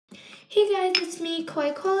Hey guys, it's me,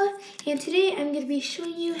 Kawaii Koala, and today I'm going to be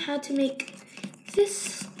showing you how to make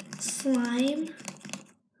this slime.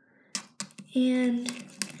 And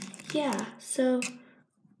yeah, so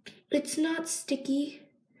it's not sticky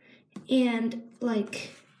and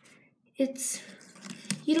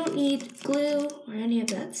you don't need glue or any of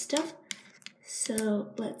that stuff. So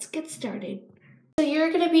let's get started. So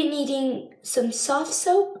you're going to be needing some soft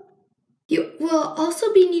soap. You will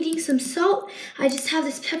also be needing some salt. I just have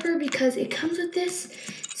this pepper because it comes with this.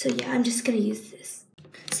 So yeah, I'm just gonna use this.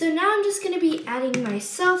 So now I'm just gonna be adding my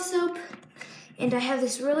soft soap. And I have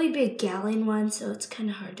this really big gallon one, so it's kind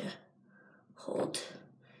of hard to hold.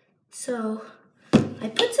 So I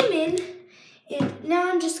put some in, and now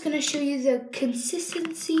I'm just gonna show you the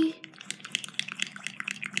consistency.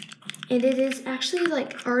 And it is actually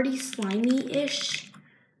like already slimy-ish.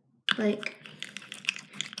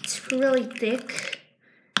 It's really thick.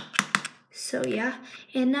 So yeah,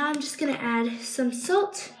 and now I'm just gonna add some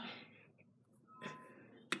salt.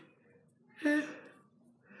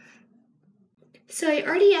 So I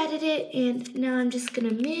already added it, and now I'm just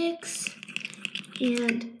gonna mix.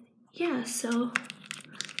 And yeah, so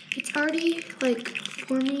it's already like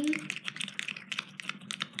forming.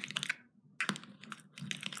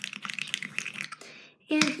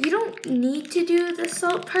 And you don't need to do the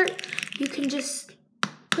salt part. You can just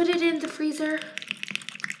put it in the freezer.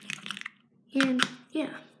 And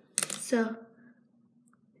yeah, so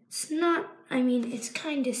it's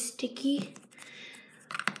kind of sticky,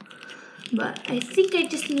 but I think I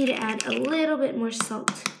just need to add a little bit more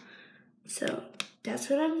salt. So that's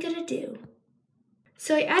what I'm gonna do.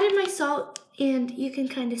 So I added my salt, and you can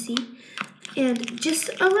kind of see. And just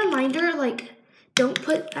a reminder, don't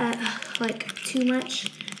put too much,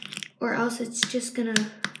 or else it's just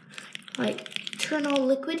gonna turn all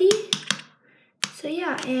liquidy. So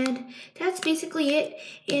yeah, and that's basically it.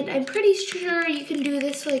 And I'm pretty sure you can do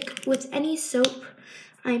this with any soap.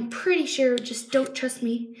 I'm pretty sure, just don't trust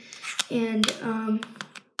me. And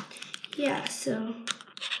yeah, so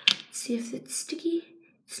let's see if it's sticky.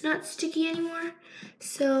 It's not sticky anymore.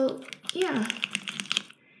 So yeah.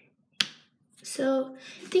 So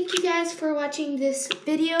thank you guys for watching this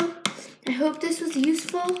video. I hope this was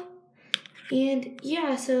useful. And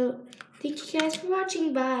yeah, so thank you guys for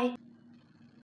watching. Bye.